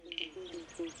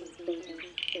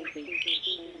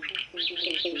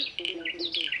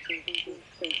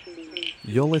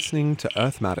You're listening to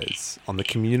Earth Matters on the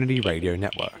Community Radio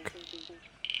Network.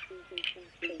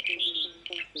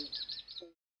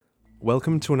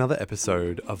 Welcome to another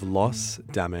episode of Loss,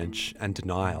 Damage and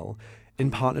Denial.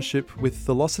 In partnership with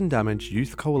the Loss and Damage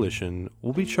Youth Coalition,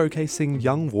 we'll be showcasing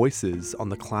young voices on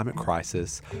the climate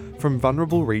crisis from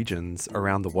vulnerable regions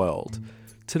around the world.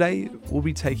 Today, we'll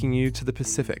be taking you to the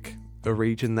Pacific, a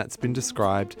region that's been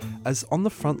described as on the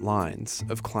front lines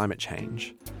of climate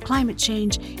change. Climate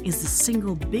change is the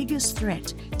single biggest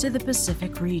threat to the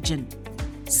Pacific region.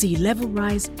 Sea level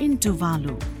rise in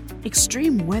Tuvalu,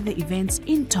 extreme weather events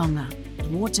in Tonga,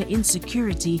 water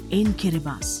insecurity in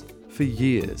Kiribati. For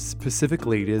years, Pacific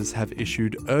leaders have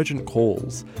issued urgent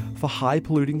calls for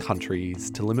high-polluting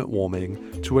countries to limit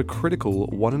warming to a critical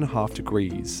 1.5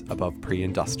 degrees above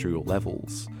pre-industrial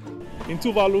levels. In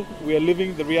Tuvalu, we are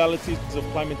living the realities of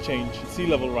climate change, sea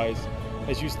level rise,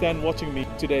 as you stand watching me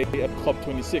today at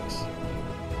COP26.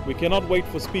 We cannot wait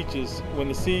for speeches when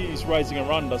the sea is rising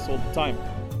around us all the time.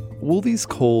 Will these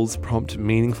calls prompt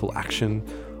meaningful action,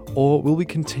 or will we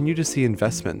continue to see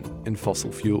investment in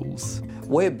fossil fuels?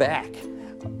 We're back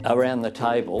around the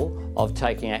table of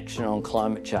taking action on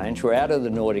climate change. We're out of the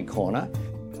naughty corner.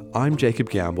 I'm Jacob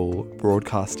Gamble,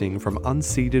 broadcasting from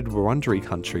unceded Wurundjeri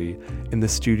country in the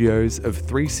studios of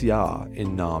 3CR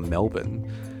in Naarm, Melbourne.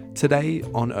 Today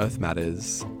on Earth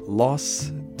Matters,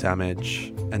 loss,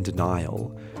 damage and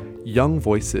denial, young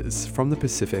voices from the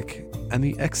Pacific and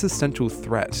the existential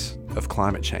threat of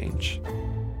climate change.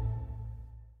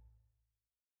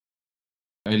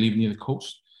 I live near the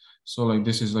coast. So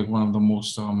this is one of the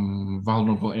most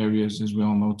vulnerable areas, as we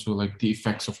all know, to the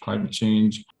effects of climate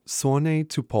change. Soane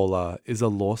Tupola is a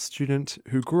law student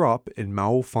who grew up in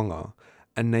Mahealani,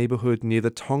 a neighbourhood near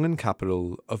the Tongan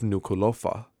capital of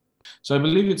Nuku'alofa. So I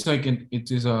believe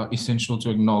it is essential to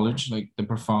acknowledge the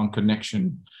profound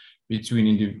connection between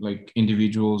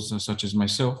individuals such as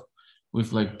myself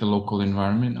with the local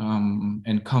environment,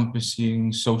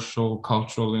 encompassing social,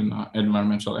 cultural, and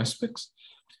environmental aspects.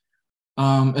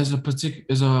 As a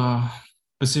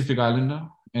Pacific Islander,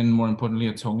 and more importantly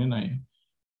a Tongan,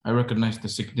 I recognize the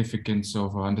significance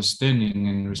of understanding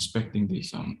and respecting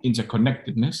this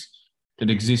interconnectedness that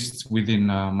exists within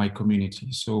my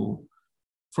community. So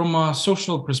from a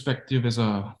social perspective, as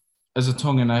a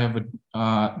Tongan, I have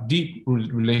a deep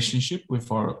relationship with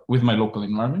my local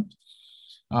environment,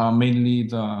 mainly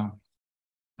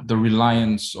the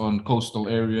reliance on coastal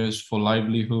areas for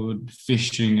livelihood,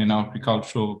 fishing and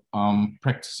agricultural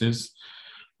practices,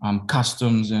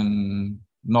 customs and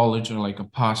knowledge are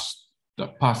passed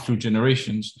through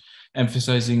generations,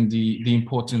 emphasizing the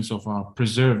importance of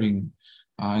preserving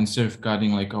and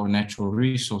safeguarding our natural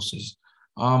resources.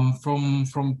 From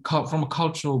a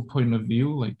cultural point of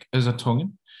view, as a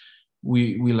Tongan,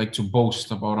 we like to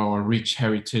boast about our rich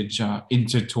heritage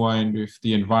intertwined with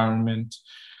the environment.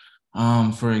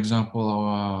 For example,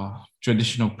 our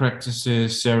traditional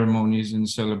practices, ceremonies, and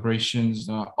celebrations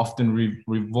often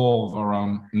revolve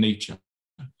around nature,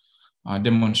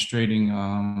 demonstrating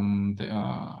the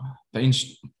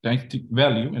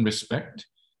value and respect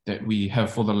that we have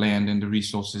for the land and the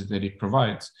resources that it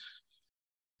provides.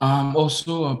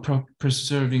 Also,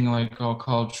 preserving our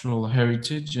cultural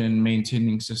heritage and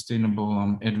maintaining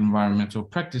sustainable environmental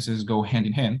practices go hand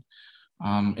in hand.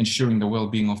 Ensuring the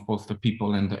well-being of both the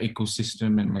people and the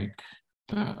ecosystem and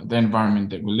the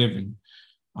environment that we live in.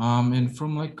 And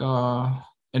from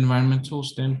environmental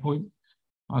standpoint,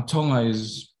 Tonga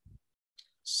is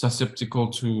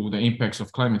susceptible to the impacts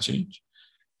of climate change,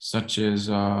 such as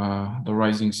the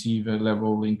rising sea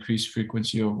level, increased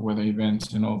frequency of weather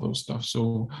events, and all those stuff.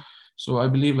 So I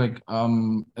believe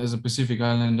as a Pacific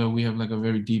Islander, we have a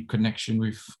very deep connection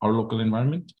with our local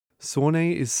environment.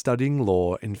 Soane is studying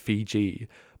law in Fiji,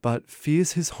 but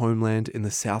fears his homeland in the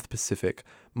South Pacific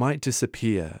might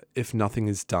disappear if nothing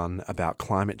is done about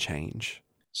climate change.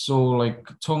 So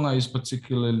Tonga is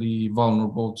particularly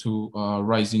vulnerable to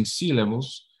rising sea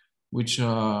levels, which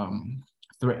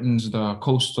threatens the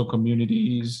coastal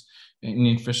communities and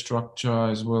infrastructure,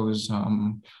 as well as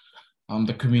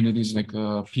the communities,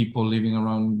 the people living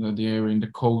around the area in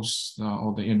the coast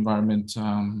or the environment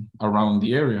around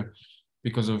the area.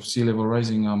 Because of sea level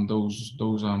rising, those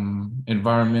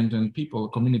environment and people,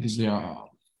 communities, they are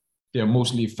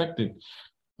mostly affected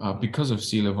because of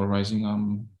sea level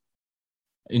rising.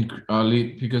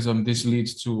 Because this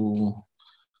leads to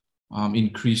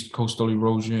increased coastal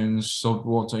erosion,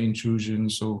 saltwater intrusion.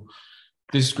 So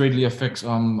this greatly affects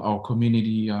our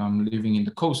community living in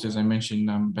the coast. As I mentioned,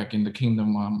 back in the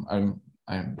kingdom, I'm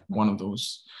one of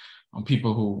those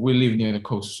people who we live near the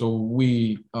coast. So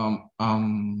we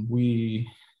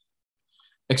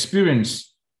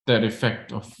experience that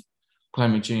effect of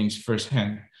climate change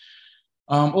firsthand.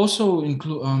 Also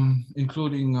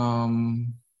including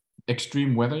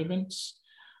extreme weather events.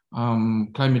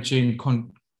 Climate change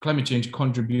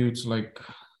contributes like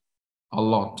a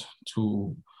lot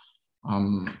to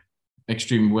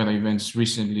extreme weather events.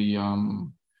 Recently,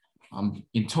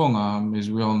 in Tonga, as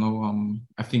we all know,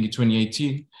 I think in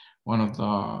 2018, one of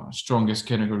the strongest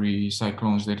category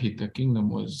cyclones that hit the kingdom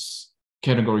was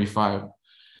category 5.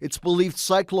 It's believed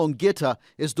Cyclone Gita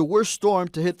is the worst storm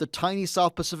to hit the tiny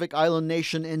South Pacific island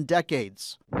nation in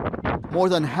decades. More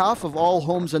than half of all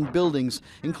homes and buildings,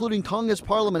 including Tonga's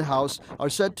Parliament House, are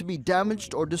said to be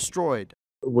damaged or destroyed.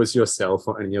 Was yourself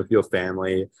or any of your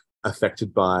family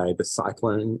affected by the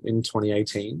cyclone in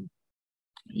 2018?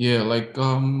 Yeah, like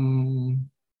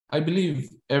I believe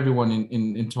everyone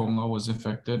in Tonga was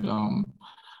affected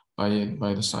by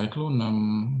the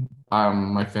cyclone.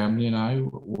 My family and I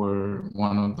were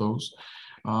one of those.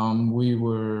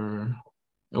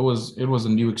 It was a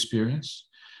new experience.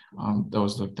 That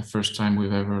was like the first time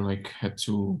we've ever like had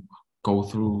to go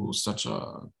through such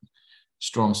a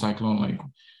strong cyclone. Like,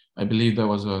 I believe that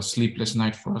was a sleepless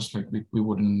night for us. Like we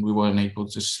weren't able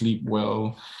to sleep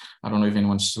well. I don't know if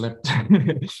anyone slept.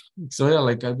 So yeah,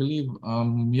 like I believe a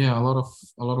lot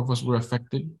of us were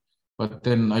affected, but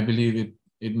then I believe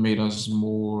it made us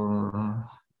more.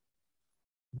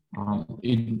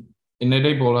 It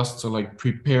enabled us to like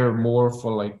prepare more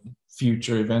for like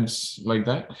future events like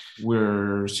that.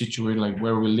 We're situated like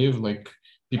where we live, like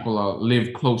people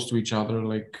live close to each other,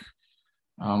 like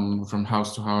from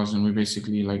house to house, and we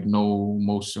basically like know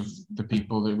most of the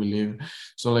people that we live.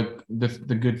 So like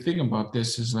the good thing about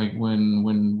this is like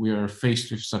when we are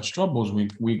faced with such troubles,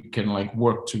 we can like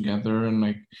work together and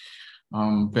like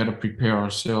better prepare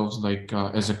ourselves like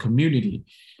as a community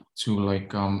to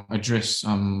like address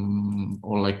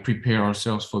or like prepare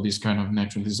ourselves for these kind of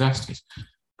natural disasters.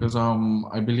 Because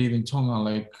I believe in Tonga,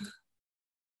 like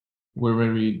we're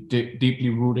very deeply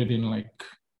rooted in like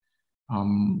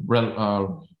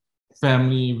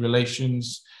family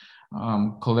relations,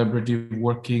 collaborative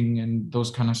working, and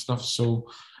those kind of stuff. So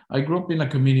I grew up in a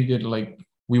community that like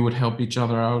we would help each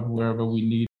other out wherever we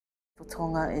need. For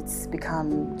Tonga, it's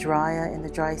become drier in the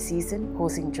dry season,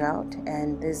 causing drought,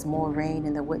 and there's more rain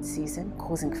in the wet season,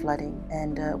 causing flooding.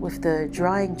 And with the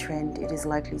drying trend, it is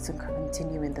likely to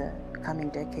continue in the coming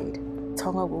decade.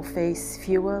 Tonga will face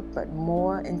fewer but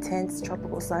more intense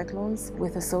tropical cyclones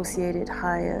with associated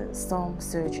higher storm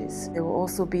surges. There will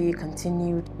also be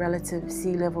continued relative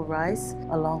sea level rise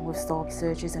along with storm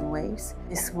surges and waves.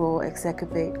 This will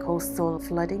exacerbate coastal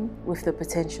flooding with the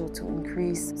potential to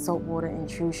increase saltwater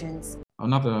intrusions.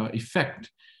 Another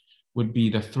effect would be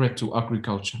the threat to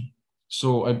agriculture.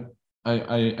 So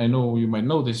I know you might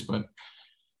know this, but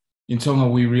in Tonga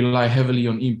we rely heavily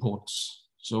on imports.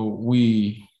 So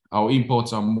our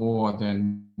imports are more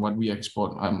than what we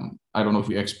export. I don't know if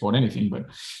we export anything, but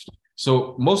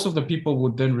so most of the people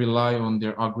would then rely on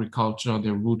their agriculture,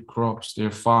 their root crops,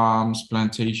 their farms,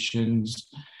 plantations.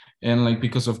 And like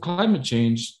because of climate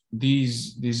change,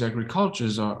 these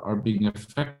agricultures are being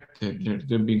affected.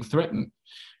 They're being threatened.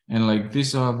 And like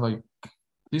these are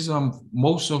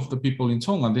most of the people in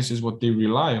Tonga, this is what they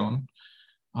rely on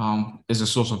as a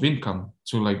source of income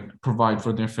to like provide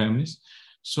for their families.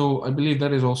 So I believe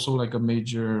that is also like a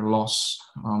major loss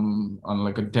on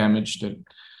like a damage that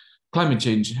climate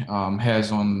change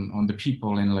has on the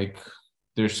people, and like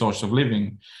their source of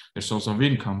living, their source of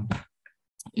income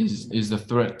is the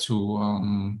threat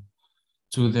to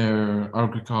their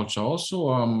agriculture.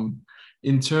 Also,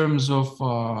 in terms of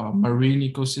marine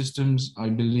ecosystems, I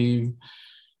believe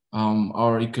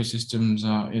our ecosystems,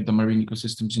 the marine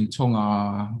ecosystems in Tonga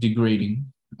are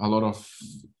degrading. A lot of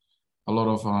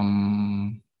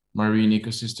marine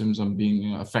ecosystems are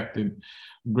being affected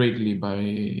greatly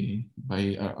by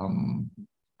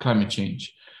climate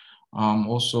change.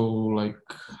 Also, like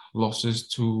losses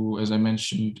to, as I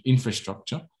mentioned,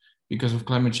 infrastructure because of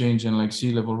climate change and like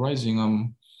sea level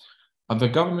rising. The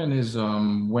government is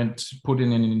put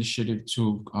in an initiative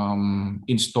to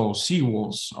install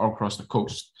seawalls all across the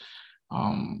coast.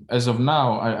 As of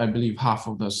now, I believe half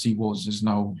of the seawalls is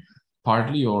now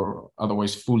partly or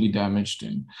otherwise fully damaged,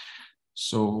 and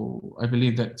so I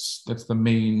believe that's the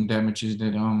main damages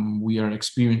that we are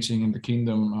experiencing in the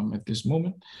kingdom at this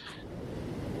moment.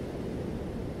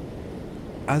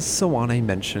 As Soane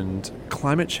mentioned,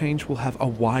 climate change will have a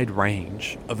wide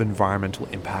range of environmental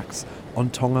impacts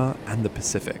on Tonga and the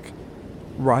Pacific.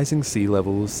 Rising sea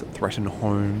levels threaten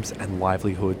homes and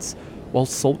livelihoods, while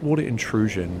saltwater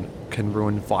intrusion can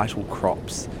ruin vital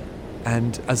crops.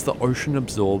 And as the ocean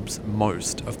absorbs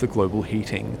most of the global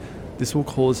heating, this will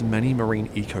cause many marine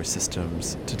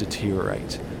ecosystems to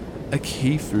deteriorate, a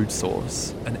key food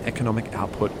source and economic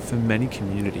output for many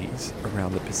communities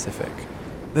around the Pacific.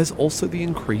 There's also the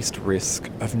increased risk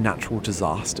of natural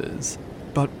disasters.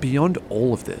 But beyond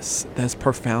all of this, there's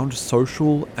profound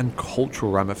social and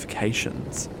cultural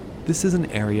ramifications. This is an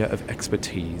area of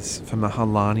expertise for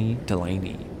Mahealani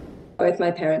Delaney. Both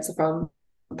my parents are from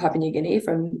Papua New Guinea,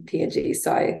 from PNG,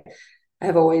 so I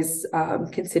have always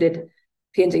considered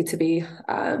PNG to be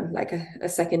like a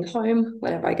second home.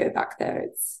 Whenever I go back there,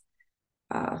 it's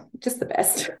just the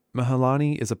best.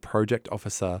 Mahealani is a project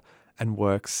officer and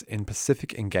works in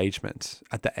Pacific engagement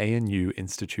at the ANU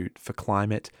Institute for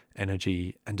Climate,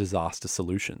 Energy and Disaster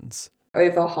Solutions.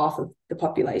 Over half of the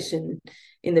population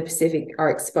in the Pacific are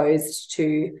exposed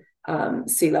to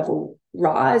sea level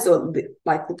rise, or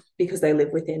because they live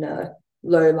within a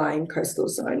low-lying coastal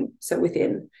zone, so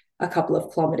within a couple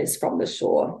of kilometres from the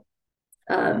shore.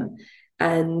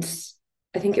 And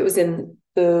I think it was in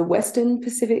the Western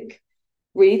Pacific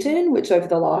region, which over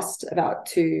the last about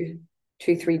 2-3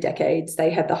 decades, they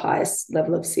had the highest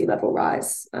level of sea level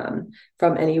rise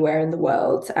from anywhere in the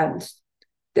world. And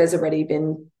there's already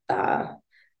been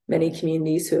many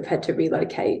communities who have had to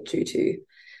relocate due to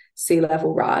sea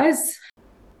level rise.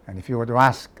 And if you were to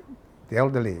ask the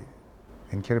elderly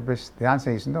in Kiribati, the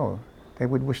answer is no. They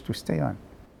would wish to stay on,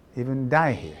 even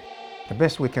die here. The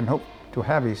best we can hope to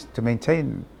have is to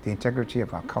maintain the integrity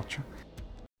of our culture.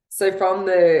 So from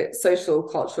the social,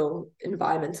 cultural,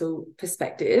 environmental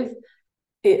perspective,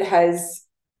 it has,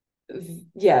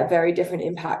 very different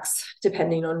impacts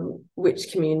depending on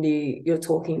which community you're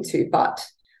talking to. But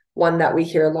one that we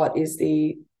hear a lot is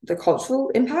the cultural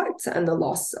impact and the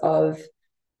loss of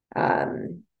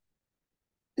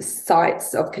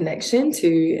sites of connection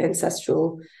to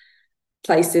ancestral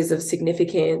places of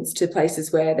significance, to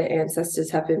places where their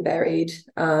ancestors have been buried,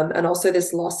 and also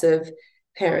this loss of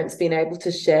parents being able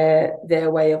to share their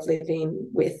way of living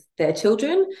with their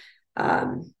children,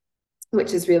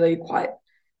 which is really quite,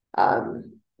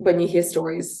 when you hear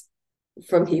stories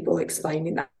from people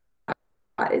explaining that,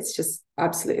 it's just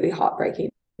absolutely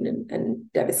heartbreaking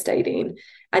and devastating.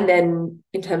 And then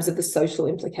in terms of the social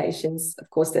implications, of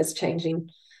course, there's changing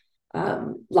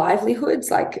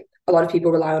livelihoods. Like a lot of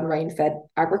people rely on rain-fed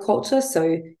agriculture. So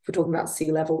if we're talking about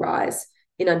sea level rise,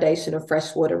 inundation of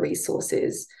freshwater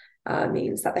resources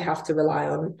means that they have to rely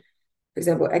on, for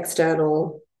example,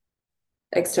 external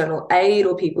aid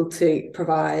or people to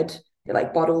provide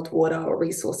like bottled water or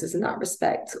resources in that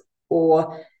respect,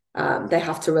 or they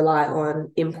have to rely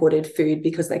on imported food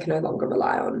because they can no longer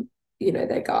rely on,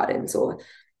 their gardens or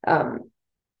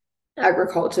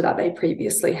agriculture that they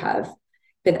previously have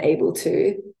been able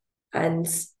to. And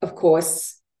of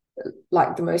course,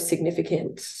 like the most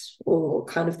significant or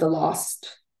kind of the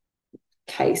last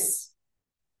case,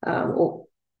 or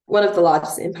one of the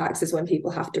largest impacts, is when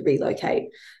people have to relocate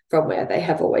from where they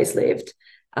have always lived.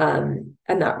 And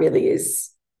that really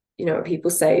is, what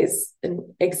people say is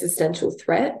an existential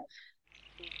threat.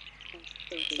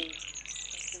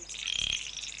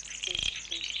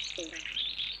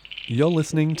 You're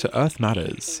listening to Earth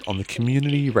Matters on the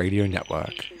Community Radio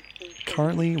Network.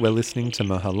 Currently, we're listening to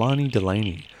Mahealani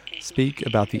Delaney speak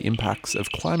about the impacts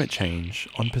of climate change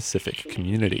on Pacific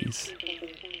communities.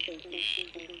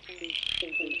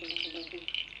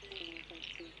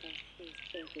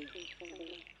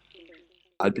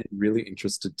 I'd be really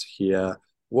interested to hear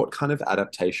what kind of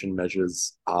adaptation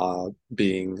measures are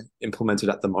being implemented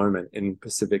at the moment in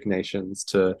Pacific nations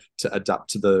to adapt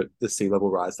to the sea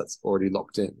level rise that's already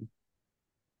locked in.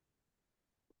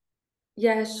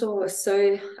 Yeah, sure.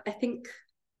 So I think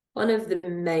one of the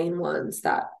main ones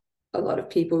that a lot of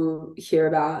people hear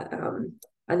about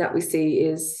and that we see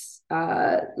is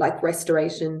like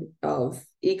restoration of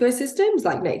ecosystems,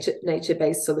 like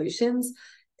nature-based solutions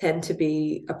tend to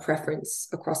be a preference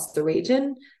across the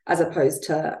region, as opposed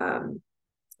to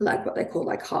like what they call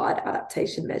like hard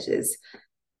adaptation measures.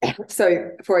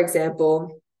 So, for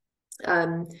example,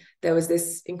 there was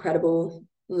this incredible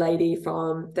lady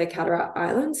from the Cataract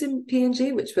Islands in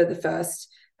PNG, which were the first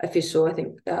official, I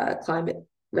think, climate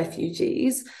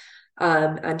refugees.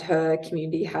 And her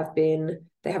community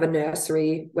they have a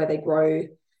nursery where they grow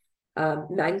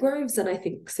mangroves. And I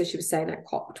think, so she was saying at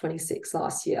COP26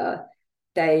 last year,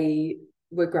 they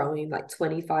were growing like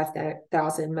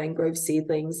 25,000 mangrove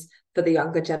seedlings for the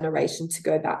younger generation to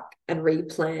go back and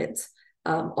replant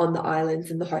on the islands,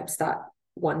 in the hopes that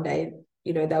one day,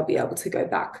 they'll be able to go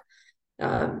back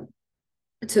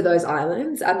to those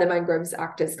islands, and the mangroves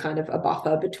act as kind of a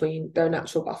buffer between, they're a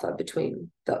natural buffer between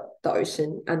the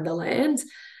ocean and the land.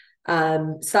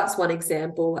 So that's one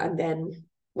example. And then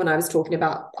when I was talking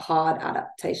about hard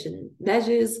adaptation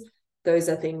measures, those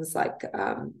are things like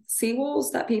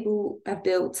seawalls that people have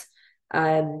built,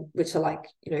 which are like,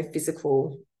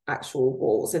 physical actual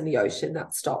walls in the ocean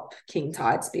that stop king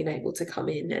tides being able to come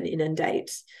in and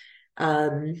inundate,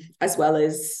 as well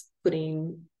as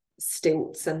putting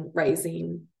stilts and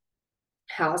raising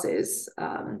houses,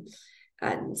 and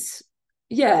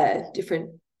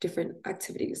different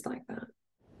activities like that.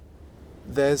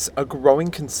 There's a growing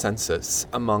consensus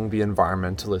among the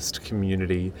environmentalist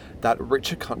community that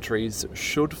richer countries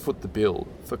should foot the bill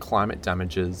for climate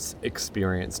damages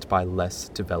experienced by less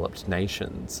developed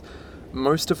nations,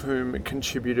 most of whom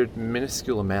contributed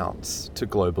minuscule amounts to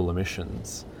global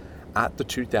emissions. At the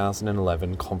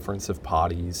 2011 Conference of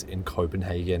Parties in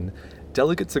Copenhagen,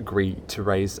 delegates agreed to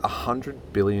raise $100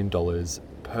 billion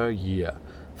per year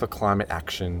for climate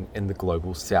action in the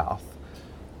global south.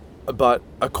 But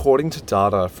according to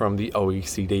data from the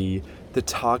OECD, the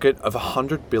target of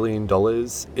 $100 billion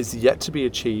is yet to be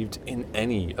achieved in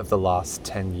any of the last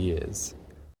 10 years.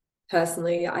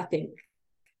 Personally, I think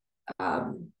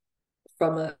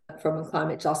from a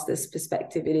climate justice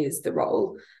perspective, it is the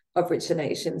role of richer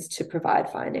nations to provide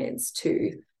finance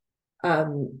to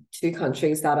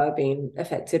countries that are being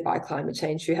affected by climate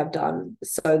change, who have done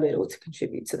so little to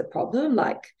contribute to the problem,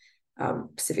 like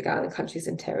Pacific Island countries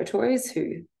and territories,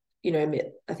 who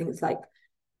emit, I think it's like,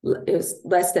 it was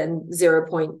less than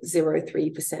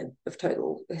 0.03% of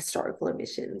total historical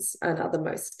emissions and are the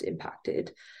most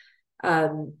impacted.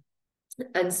 And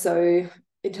so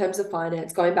in terms of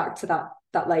finance, going back to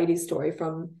that lady's story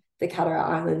from the Cataract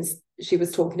Islands, she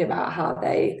was talking about how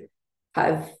they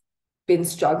have been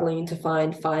struggling to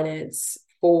find finance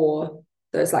for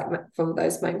those, like, from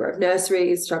those mangrove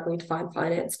nurseries, struggling to find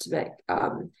finance to make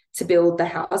to build the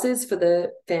houses for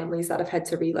the families that have had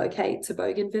to relocate to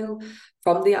Bougainville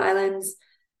from the islands.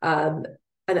 And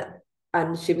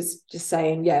she was just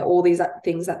saying, all these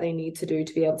things that they need to do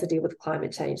to be able to deal with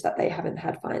climate change that they haven't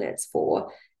had finance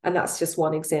for. And that's just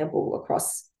one example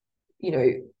across,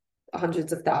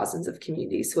 hundreds of thousands of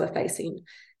communities who are facing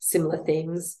similar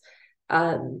things.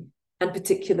 And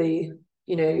particularly,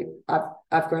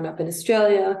 I've grown up in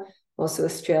Australia, also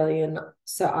Australian,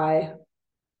 so I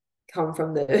come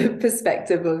from the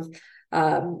perspective of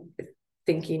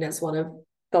thinking as one of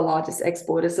the largest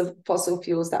exporters of fossil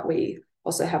fuels that we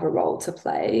also have a role to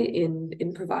play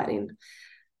in providing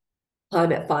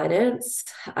climate finance.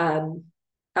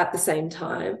 At the same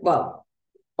time, well,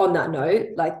 on that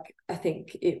note, I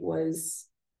think in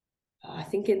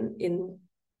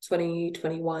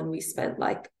 2021 we spent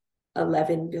like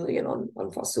 11 billion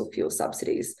on fossil fuel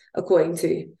subsidies, according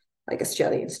to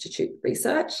Australia Institute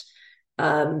research.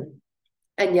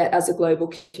 And yet, as a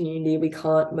global community, we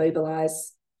can't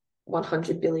mobilize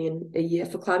 100 billion a year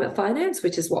for climate finance,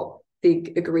 which is what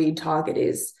the agreed target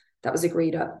is. That was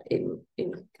agreed up in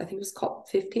I think it was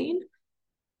COP15.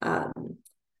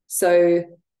 So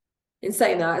in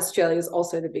saying that, Australia is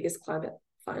also the biggest climate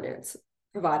finance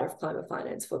provider of climate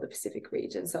finance for the Pacific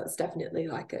region. So it's definitely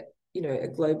like a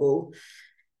global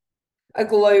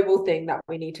thing that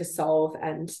we need to solve.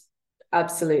 And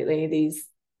absolutely, these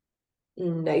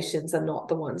nations are not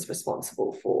the ones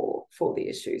responsible for the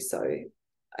issue. So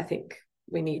I think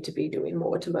we need to be doing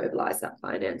more to mobilize that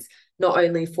finance, not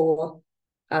only for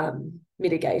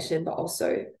mitigation, but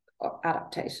also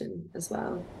adaptation as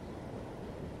well.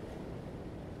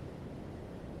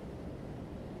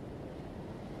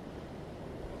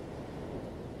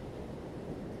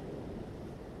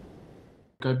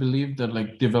 I believe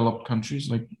that developed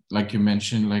countries, like you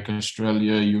mentioned, like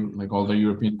Australia, all the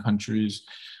European countries,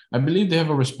 I believe they have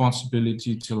a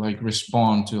responsibility to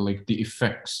respond to the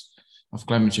effects of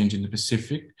climate change in the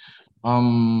Pacific.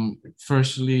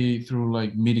 Firstly,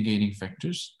 through mitigating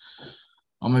factors.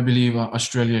 I believe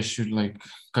Australia should,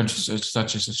 countries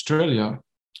such as Australia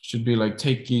should be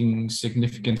taking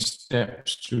significant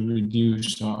steps to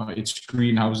reduce its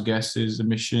greenhouse gases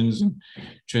emissions and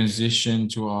transition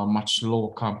to a much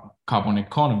lower carbon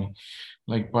economy,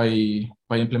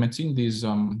 by implementing these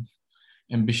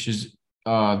ambitious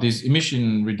these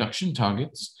emission reduction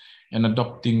targets and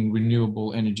adopting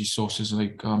renewable energy sources.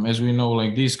 As we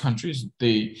know, these countries,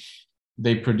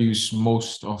 they produce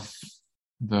most of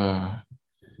the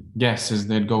gases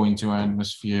that go into our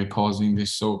atmosphere, causing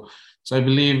this. So I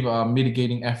believe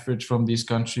mitigating efforts from these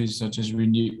countries, such as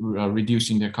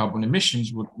reducing their carbon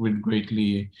emissions, would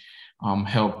greatly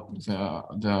help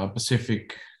the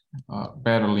Pacific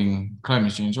battling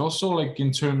climate change. Also,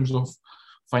 in terms of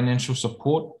financial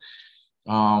support.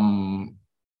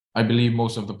 I believe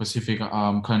most of the Pacific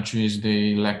countries,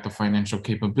 they lack the financial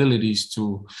capabilities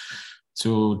to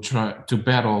try to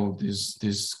battle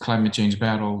this climate change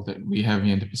battle that we have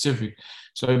here in the Pacific.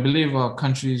 So I believe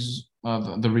countries,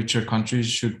 the richer countries,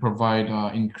 should provide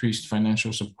increased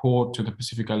financial support to the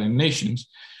Pacific Island nations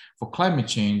for climate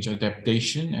change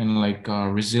adaptation and like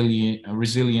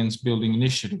resilience building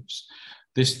initiatives.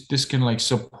 This can like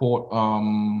support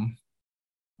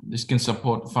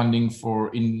funding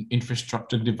for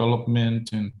infrastructure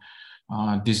development and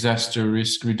disaster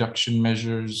risk reduction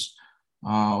measures,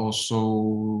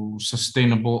 also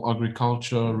sustainable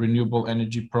agriculture, renewable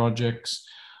energy projects.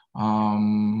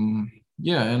 And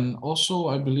also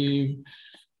I believe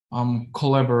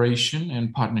collaboration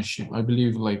and partnership. I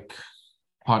believe like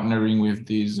partnering with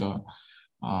these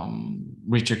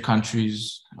richer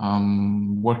countries,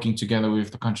 working together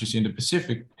with the countries in the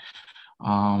Pacific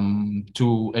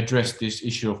to address this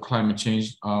issue of climate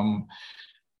change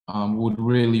would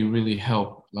really, really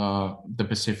help the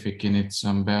Pacific in its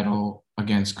battle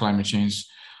against climate change,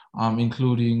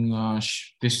 including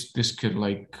this could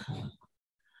like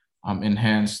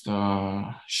enhance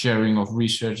the sharing of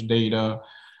research data,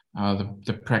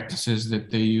 the practices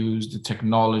that they use, the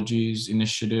technologies,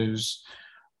 initiatives.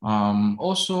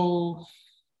 Also,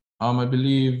 I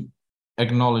believe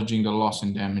acknowledging the loss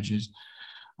and damages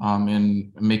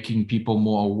and making people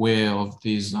more aware of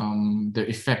these the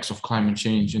effects of climate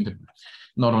change in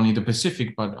not only the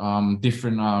Pacific but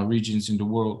different regions in the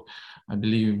world. I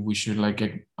believe we should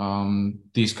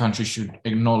these countries should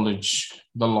acknowledge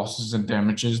the losses and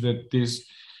damages that this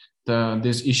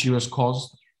issue has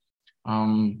caused,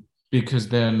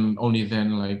 because only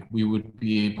then we would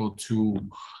be able to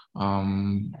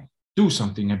do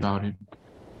something about it.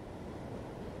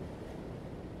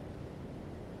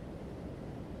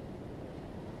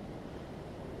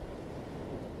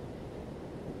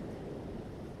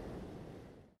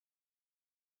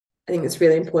 I think it's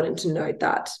really important to note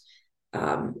that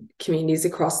communities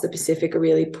across the Pacific are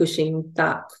really pushing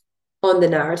back on the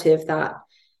narrative that,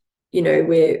 you know,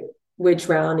 we're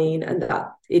drowning and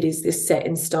that it is this set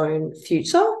in stone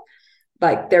future.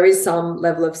 Like there is some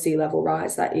level of sea level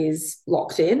rise that is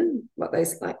locked in, what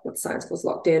science calls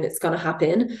locked in. It's going to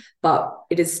happen, but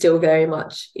it is still very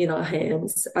much in our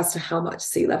hands as to how much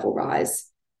sea level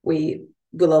rise we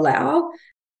will allow.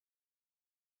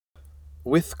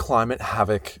 With climate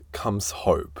havoc comes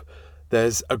hope.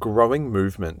 There's a growing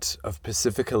movement of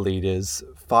Pacifica leaders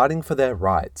fighting for their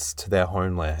rights to their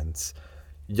homelands.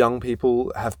 Young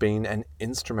people have been an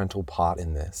instrumental part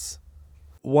in this.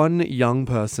 One young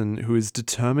person who is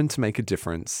determined to make a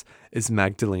difference is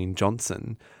Magdalene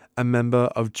Johnson, a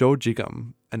member of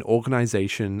Jo-Jikum, an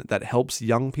organisation that helps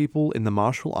young people in the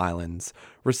Marshall Islands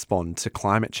respond to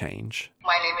climate change.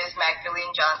 My name is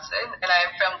Magdalene Johnson, and I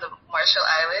am from the Marshall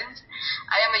Islands.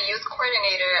 I am a youth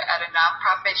coordinator at a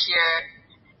nonprofit here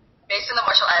based in the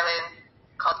Marshall Islands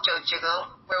called Jo-Jikum,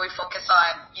 where we focus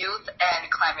on youth and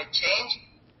climate change.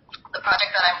 The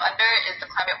project that I'm under is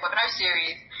the Climate Webinar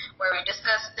Series, where we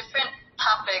discuss different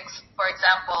topics, for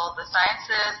example, the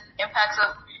sciences, impacts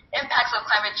of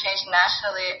climate change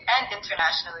nationally and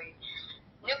internationally,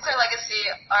 nuclear legacy,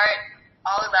 art,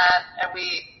 all of that, and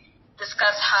we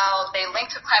discuss how they link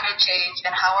to climate change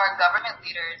and how our government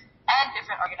leaders and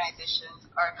different organizations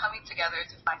are coming together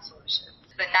to find solutions.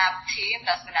 The NAP team,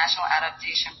 that's the National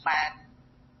Adaptation Plan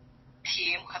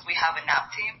team, because we have a NAP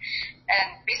team,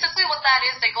 and basically what that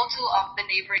is, they go to the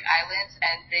neighboring islands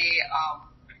and they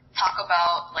talk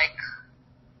about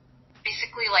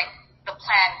basically the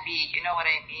plan B, you know what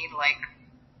I mean,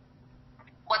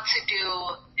 what to do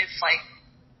if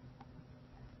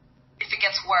it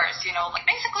gets worse, you know,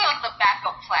 basically the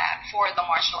backup plan for the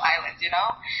Marshall Islands, you know.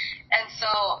 And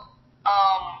so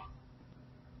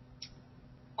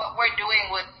what we're doing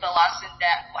with the loss and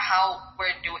debt, how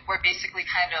we're basically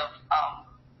kind of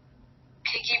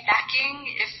piggybacking,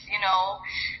 if you know,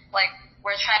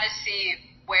 we're trying to see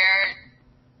where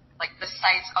the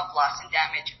sites of loss and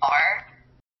damage are.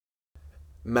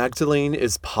 Magdalene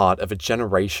is part of a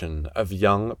generation of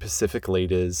young Pacific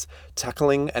leaders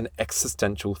tackling an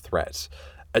existential threat,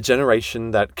 a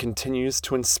generation that continues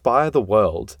to inspire the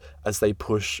world as they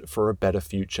push for a better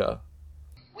future.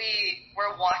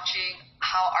 We're watching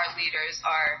how our leaders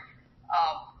are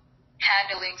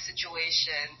handling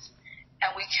situations,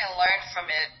 and we can learn from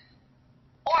it.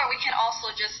 Or we can also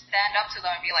just stand up to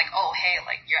them and be like, oh, hey,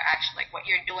 you're actually, what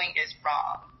you're doing is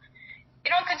wrong.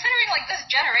 You know, considering this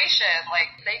generation,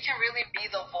 they can really be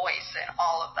the voice in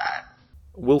all of that.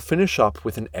 We'll finish up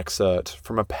with an excerpt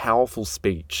from a powerful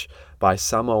speech by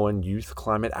Samoan youth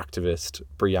climate activist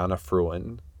Brianna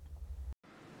Fruin.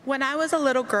 When I was a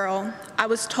little girl, I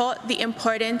was taught the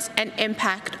importance and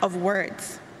impact of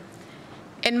words.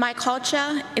 In my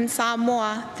culture, in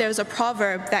Samoa, there's a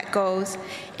proverb that goes,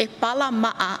 "E pala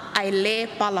ma'a ai le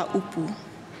pala upu."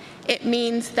 It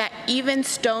means that even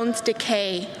stones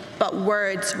decay, but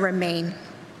words remain.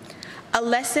 A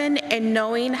lesson in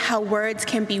knowing how words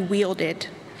can be wielded,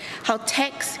 how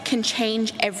text can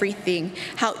change everything,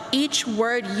 how each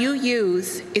word you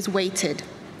use is weighted,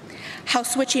 how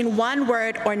switching one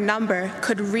word or number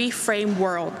could reframe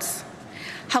worlds,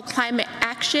 how climate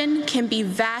action can be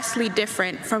vastly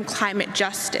different from climate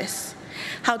justice,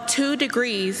 how 2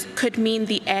 degrees could mean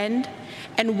the end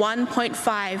and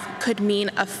 1.5 could mean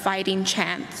a fighting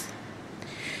chance.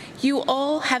 You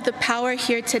all have the power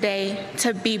here today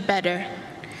to be better,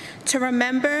 to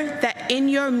remember that in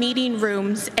your meeting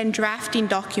rooms and drafting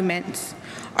documents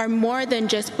are more than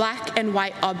just black and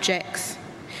white objects,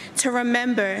 to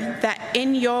remember that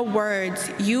in your words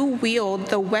you wield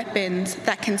the weapons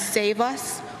that can save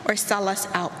us or sell us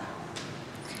out.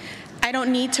 I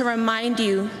don't need to remind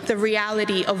you the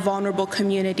reality of vulnerable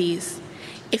communities.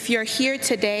 If you're here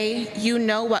today, you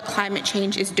know what climate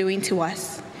change is doing to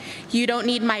us. You don't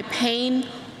need my pain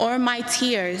or my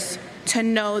tears to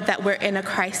know that we're in a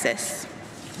crisis.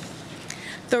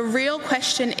 The real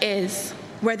question is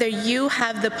whether you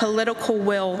have the political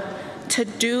will to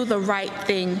do the right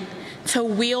thing, to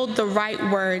wield the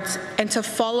right words, and to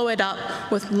follow it up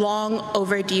with long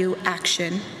overdue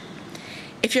action.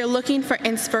 If you're looking for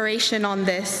inspiration on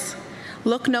this,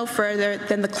 look no further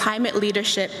than the climate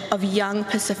leadership of young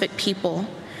Pacific people.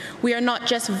 We are not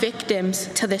just victims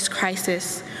to this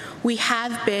crisis. We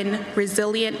have been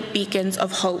resilient beacons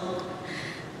of hope.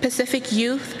 Pacific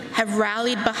youth have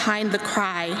rallied behind the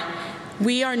cry,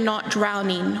 "We are not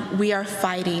drowning, we are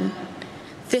fighting."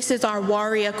 This is our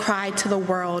warrior cry to the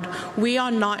world. We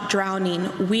are not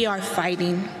drowning, we are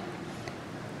fighting.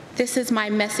 This is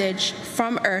my message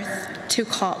from Earth to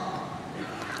COP.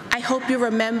 I hope you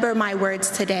remember my words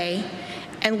today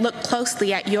and look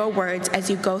closely at your words as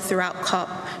you go throughout COP,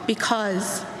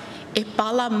 because e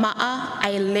pala ma'a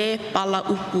ai le pala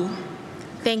upu.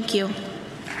 Thank you.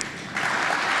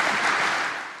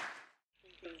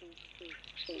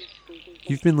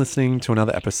 You've been listening to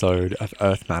another episode of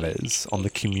Earth Matters on the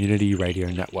Community Radio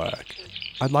Network.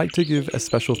 I'd like to give a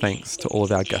special thanks to all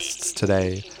of our guests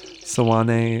today,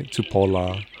 Soane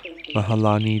Tupola,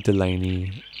 Mahealani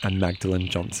Delaney, and Magdalene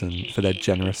Johnson for their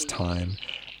generous time.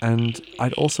 And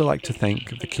I'd also like to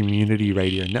thank the Community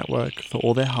Radio Network for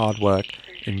all their hard work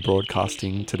in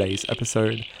broadcasting today's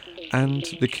episode, and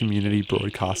the Community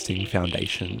Broadcasting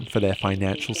Foundation for their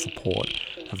financial support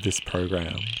of this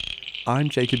program. I'm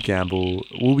Jacob Gamble.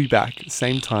 We'll be back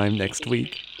same time next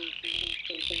week.